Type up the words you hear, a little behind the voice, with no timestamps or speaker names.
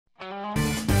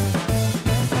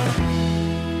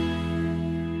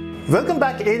Welcome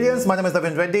back, aliens. My name is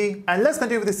Navin Reddy, and let's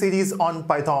continue with the series on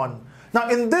Python. Now,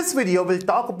 in this video, we'll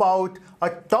talk about a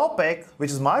topic which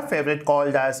is my favorite,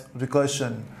 called as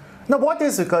recursion. Now, what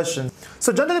is recursion?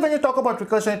 So generally, when you talk about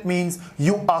recursion, it means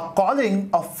you are calling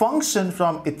a function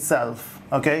from itself.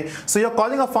 Okay, so you're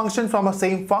calling a function from a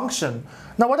same function.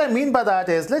 Now, what I mean by that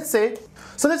is, let's say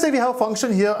we have a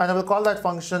function here, and I will call that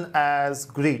function as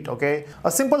greet. Okay,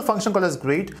 a simple function called as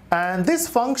greet, and this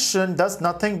function does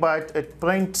nothing but it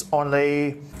prints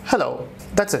only hello.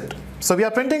 That's it. So we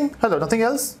are printing hello, nothing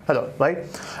else, hello, right?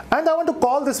 And I want to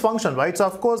call this function, right? So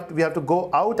of course we have to go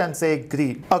out and say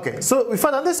greet. Okay, so if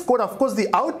I run this code, of course the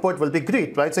output will be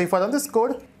greet, right? So if I run this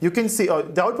code, you can see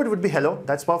the output would be hello.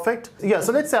 That's perfect. Yeah,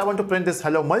 so let's say I want to print this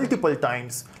hello multiple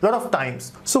times, a lot of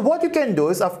times. So what you can do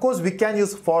is, of course, we can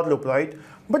use for loop, right?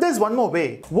 But there's one more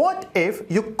way. What if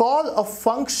you call a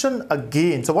function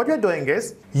again? So what you're doing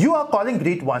is, you are calling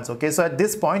greet once, okay? So at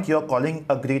this point, you're calling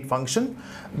a greet function.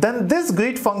 Then this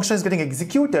greet function is getting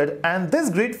executed, and this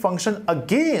greet function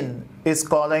again is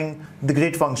calling the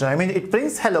greet function. I mean, it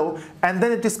prints hello, and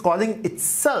then it is calling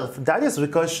itself. That is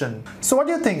recursion. So what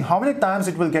do you think? How many times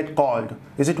it will get called?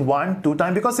 Is it 1, 2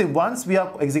 times? Because if once we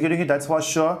are executing it, that's for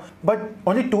sure. But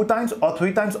only 2 times, or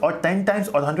 3 times, or 10 times,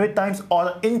 or 100 times,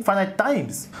 or infinite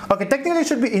times. Okay, technically it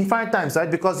should be infinite times,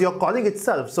 right? Because you're calling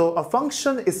itself. So a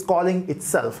function is calling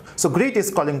itself. So greet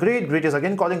is calling greet, greet is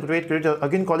again calling greet, greet is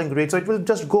again calling greet. So it will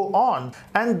just go on.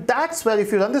 And that's where,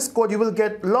 if you run this code, you will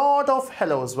get a lot of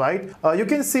hellos, right? You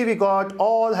can see we got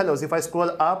all hellos. If I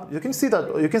scroll up, you can see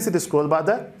the scroll bar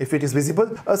there, if it is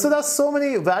visible. So there's so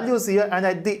many values here, and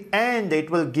at the end it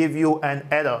will give you an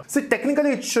error. See,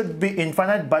 technically it should be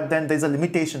infinite, but then there's a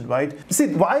limitation, right? See,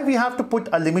 why we have to put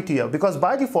a limit here? Because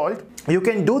by default, you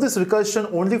can do this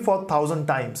recursion only for 1000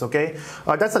 times, okay?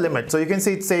 That's a limit. So you can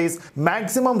see it says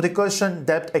maximum recursion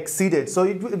depth exceeded. So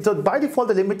by default,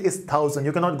 the limit is 1000.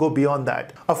 You cannot go beyond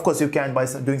that. Of course, you can by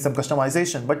doing some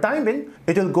customization, but time in,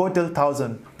 it will go till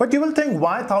 1000. But you will think,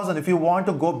 why 1000? If you want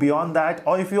to go beyond that,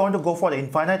 or if you want to go for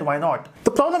infinite, why not?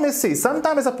 The problem is, see,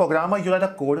 sometimes as a programmer, you write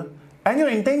a code, and your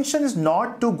intention is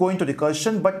not to go into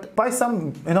recursion, but by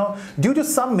some, due to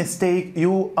some mistake,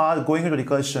 you are going into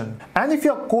recursion. And if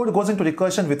your code goes into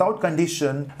recursion without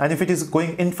condition, and if it is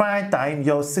going infinite time,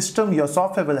 your system, your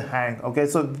software will hang. Okay,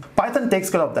 so Python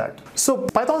takes care of that. So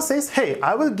Python says, hey,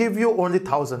 I will give you only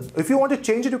 1000. If you want to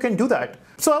change it, you can do that.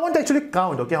 So I want to actually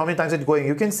count, okay, how many times it's going.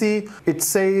 You can see it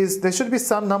says there should be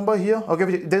some number here.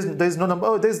 Okay, there's no number.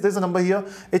 Oh, there's a number here.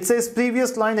 It says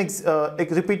previous line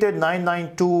repeated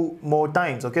 992 more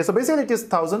times. Okay, so basically it is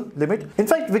 1000 limit. In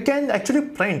fact, we can actually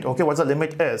print, okay, what the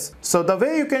limit is. So the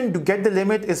way you can get the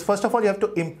limit is, first of all, you have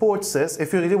to import sys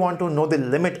if you really want to know the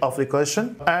limit of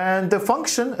recursion. And the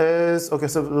function is, okay,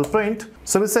 so we'll print.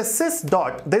 So we'll say sys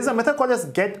dot. There's a method called as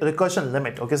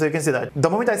getRecursionLimit. Okay, so you can see that. The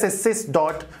moment I say sys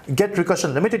dot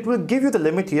getRecursionLimit, it will give you the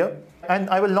limit here. And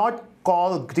I will not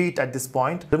call greet at this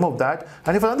point, remove that.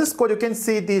 And if I run this code, you can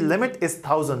see the limit is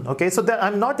 1000. Okay, so that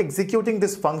I'm not executing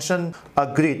this function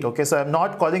greet. Okay, so I'm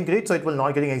not calling greet, so it will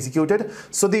not getting executed.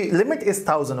 So the limit is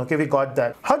 1000. Okay, we got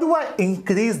that. How do I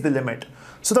increase the limit?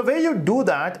 So the way you do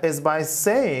that is by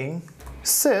saying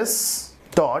sys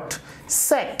dot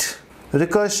set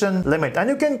recursion limit, and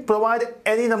you can provide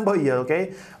any number here.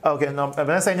 Okay, now when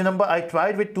I say any number, I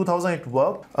tried with 2000, it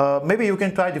worked. Maybe you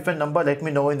can try a different number. Let me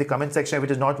know in the comment section if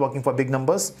it is not working for big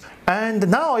numbers.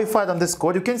 And now if I run this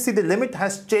code, you can see the limit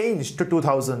has changed to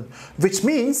 2000, which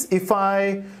means if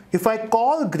I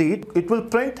call greet, it will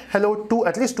print hello to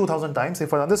at least 2000 times.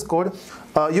 If I run this code,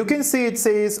 you can see it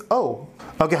says, oh,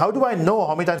 okay, how do I know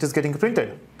how many times it's getting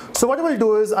printed? So what I will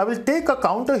do is, I will take a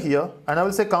counter here, and I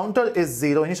will say counter is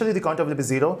 0. Initially the counter will be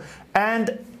 0,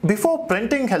 and before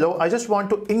printing hello, I just want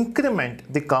to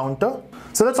increment the counter.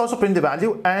 So let's also print the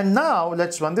value, and now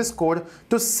let's run this code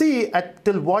to see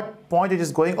till what point it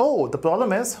is going. Oh, the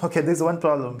problem is, okay, there's one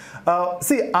problem.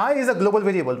 See, I is a global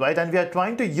variable, right? And we are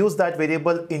trying to use that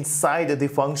variable inside the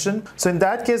function. So in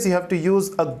that case, you have to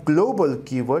use a global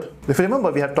keyword. If you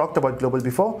remember, we have talked about global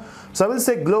before. So I will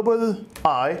say global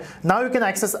I. Now you can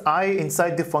access I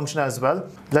inside the function as well.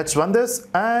 Let's run this,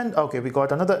 and okay, we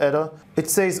got another error. It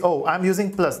says, oh, I'm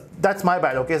using plus. That's my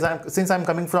bad. Okay, so since I'm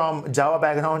coming from Java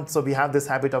background, so we have this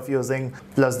habit of using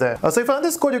plus there. So if I run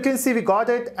this code, you can see we got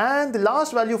it, and the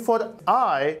last value for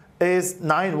I is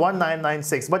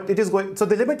 1996, but it is going, so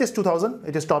the limit is 2000,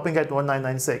 it is stopping at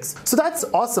 1996. So that's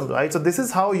awesome, right? So this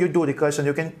is how you do recursion.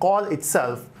 You can call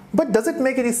itself But does it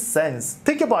make any sense?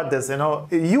 Think about this,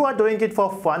 you are doing it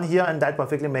for fun here and that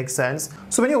perfectly makes sense.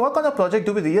 So when you work on a project,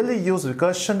 do we really use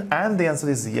recursion? And the answer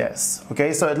is yes.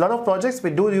 Okay, so a lot of projects we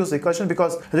do use recursion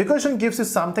because recursion gives you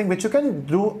something which you can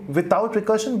do without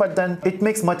recursion, but then it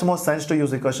makes much more sense to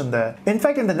use recursion there. In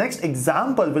fact, in the next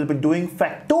example, we'll be doing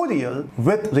factorial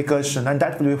with recursion and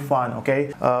that will be fun,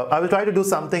 okay? I will try to do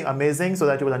something amazing so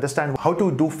that you will understand how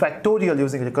to do factorial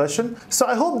using recursion. So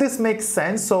I hope this makes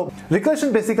sense. So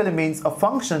recursion basically means a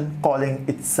function calling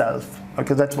itself.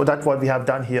 Okay, that's what we have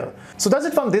done here. So that's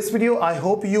it from this video. I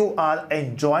hope you are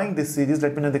enjoying this series.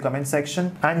 Let me know in the comment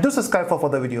section and do subscribe for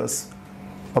further videos.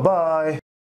 Bye-bye.